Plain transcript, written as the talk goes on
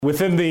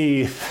within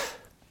the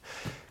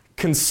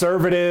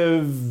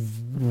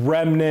conservative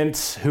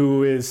remnant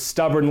who is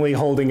stubbornly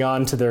holding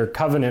on to their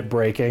covenant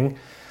breaking,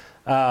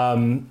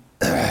 there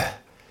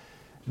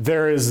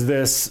is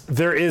this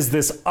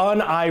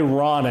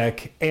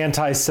unironic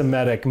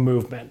anti-Semitic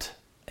movement.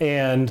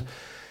 And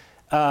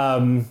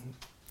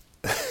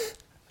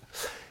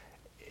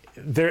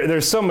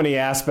there's so many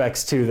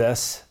aspects to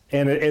this,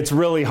 and it's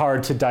really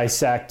hard to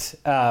dissect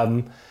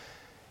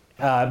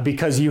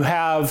because you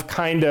have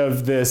kind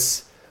of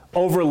this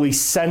overly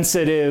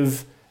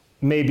sensitive,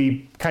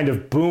 maybe kind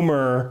of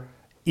boomer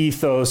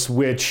ethos,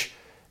 which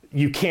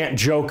you can't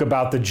joke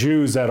about the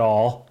Jews at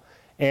all.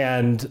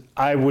 And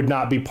I would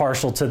not be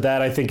partial to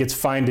that. I think it's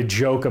fine to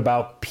joke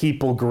about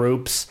people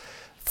groups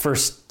for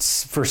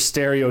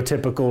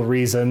stereotypical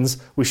reasons.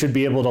 We should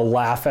be able to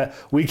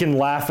we can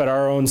laugh at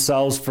our own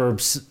selves for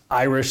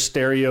Irish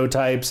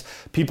stereotypes.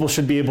 People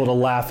should be able to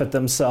laugh at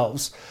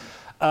themselves.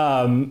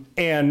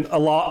 And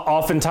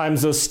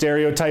oftentimes those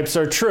stereotypes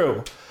are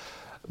true.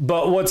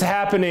 But what's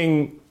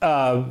happening,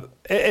 and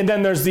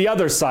then there's the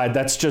other side,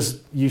 that's just,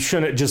 you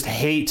shouldn't just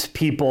hate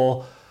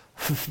people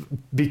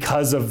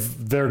because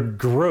of their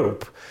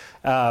group.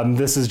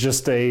 This is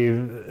just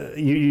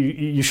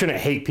you shouldn't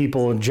hate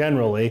people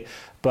generally,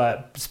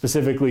 but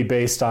specifically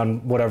based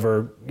on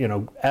whatever,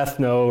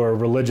 ethno or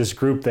religious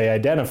group they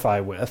identify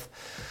with.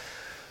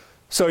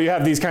 So you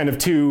have these kind of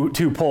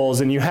two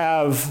poles, and you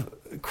have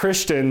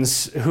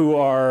Christians who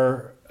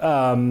are,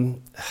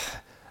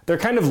 they're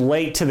kind of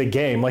late to the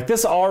game. Like,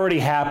 this already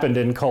happened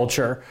in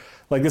culture.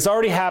 Like, this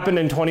already happened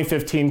in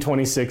 2015,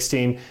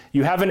 2016.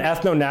 You have an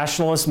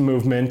ethno-nationalist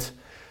movement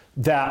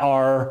that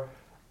are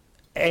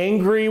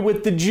angry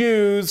with the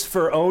Jews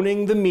for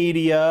owning the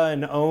media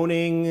and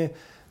owning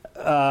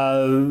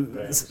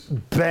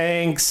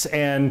banks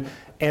and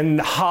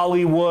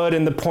Hollywood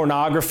and the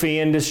pornography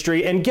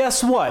industry. And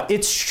guess what?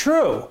 It's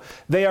true.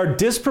 They are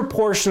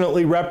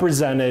disproportionately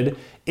represented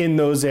in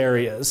those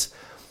areas.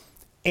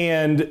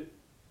 And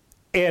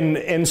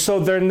so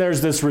then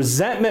there's this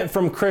resentment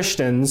from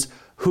Christians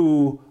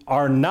who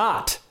are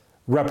not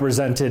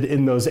represented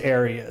in those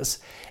areas.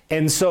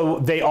 And so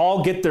they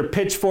all get their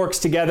pitchforks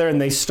together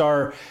and they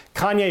start.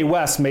 Kanye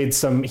West made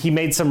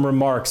some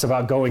remarks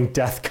about going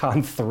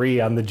DEFCON 3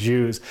 on the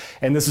Jews.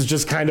 And this is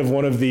just kind of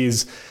one of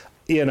these,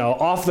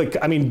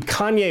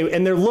 Kanye,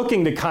 and they're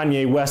looking to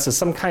Kanye West as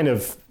some kind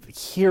of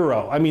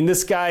hero. I mean,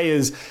 this guy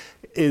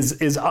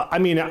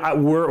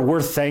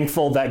we're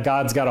thankful that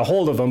God's got a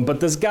hold of him, but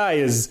this guy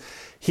is,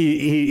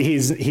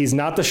 he's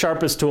not the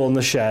sharpest tool in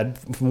the shed,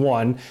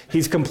 one.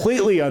 He's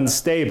completely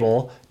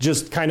unstable,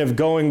 just kind of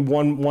going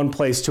one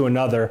place to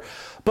another.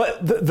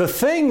 But the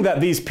thing that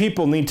these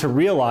people need to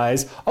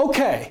realize,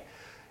 okay,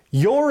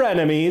 your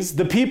enemies,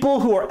 the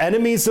people who are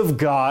enemies of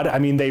God,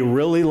 they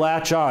really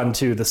latch on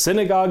to the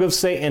synagogue of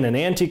Satan and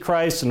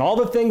Antichrist and all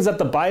the things that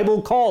the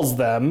Bible calls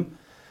them,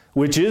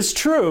 which is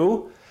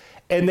true.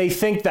 And they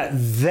think that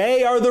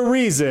they are the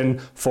reason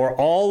for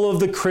all of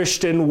the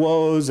Christian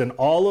woes and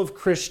all of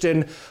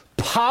Christian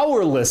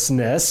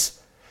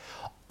powerlessness,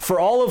 for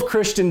all of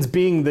Christians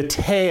being the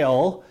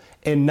tail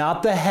and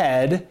not the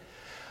head.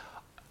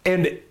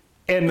 And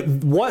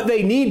what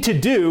they need to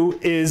do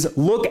is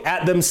look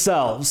at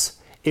themselves.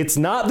 It's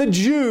not the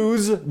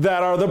Jews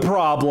that are the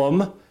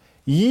problem.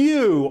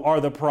 You are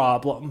the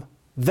problem.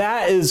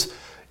 That is...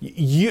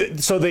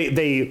 So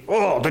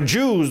the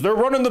Jews, they're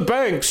running the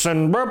banks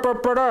and blah, blah,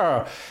 blah,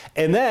 blah.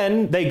 And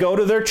then they go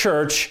to their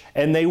church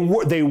and they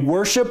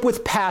worship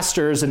with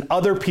pastors and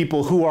other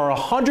people who are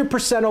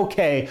 100%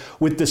 okay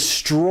with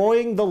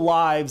destroying the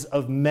lives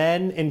of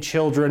men and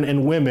children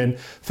and women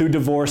through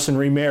divorce and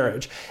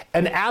remarriage.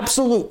 An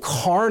absolute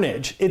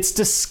carnage. It's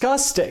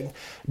disgusting.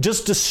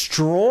 Just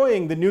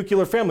destroying the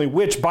nuclear family,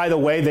 which, by the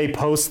way, they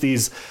post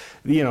these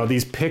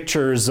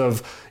pictures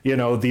of,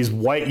 these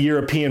white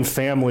European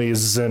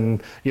families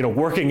and,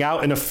 working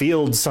out in a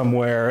field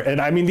somewhere.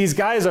 And these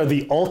guys are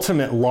the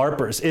ultimate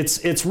LARPers.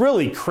 It's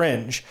really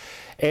cringe.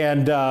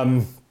 And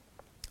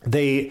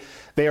they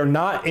are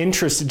not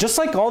interested, just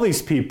like all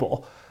these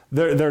people,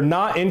 they're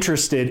not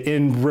interested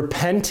in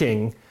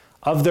repenting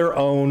of their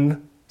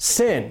own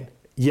sin.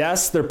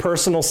 Yes, their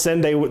personal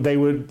sin, they would,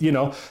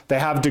 they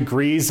have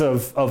degrees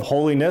of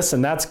holiness,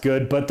 and that's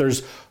good, but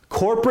there's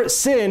corporate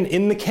sin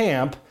in the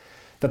camp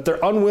that they're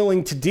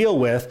unwilling to deal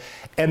with.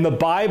 And the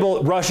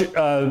Bible,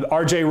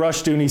 R.J.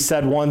 Rushdoony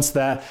said once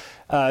that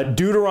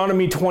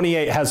Deuteronomy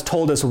 28 has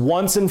told us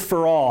once and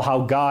for all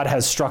how God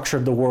has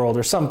structured the world,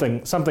 or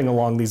something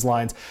along these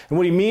lines. And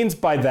what he means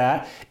by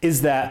that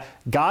is that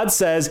God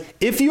says,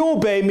 if you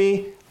obey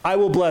me, I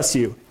will bless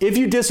you. If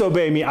you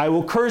disobey me, I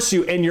will curse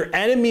you, and your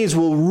enemies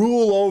will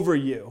rule over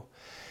you.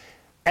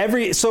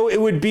 So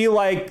it would be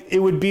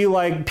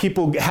like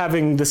people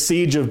having the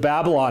siege of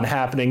Babylon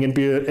happening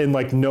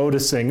and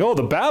noticing, oh,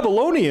 the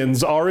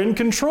Babylonians are in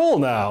control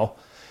now.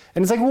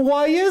 And it's like, well,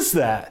 why is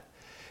that?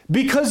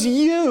 Because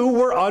you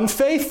were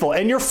unfaithful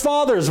and your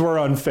fathers were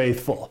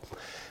unfaithful.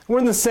 We're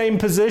in the same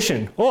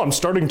position. Oh, I'm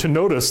starting to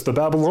notice the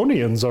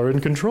Babylonians are in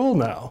control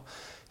now.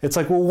 It's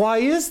like, well, why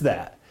is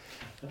that?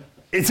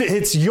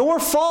 It's your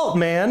fault,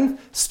 man.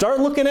 Start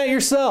looking at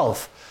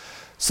yourself.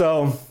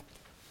 So,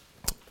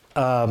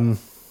 yeah.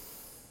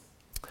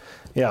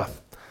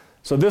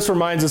 So this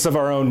reminds us of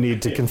our own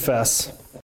need to confess.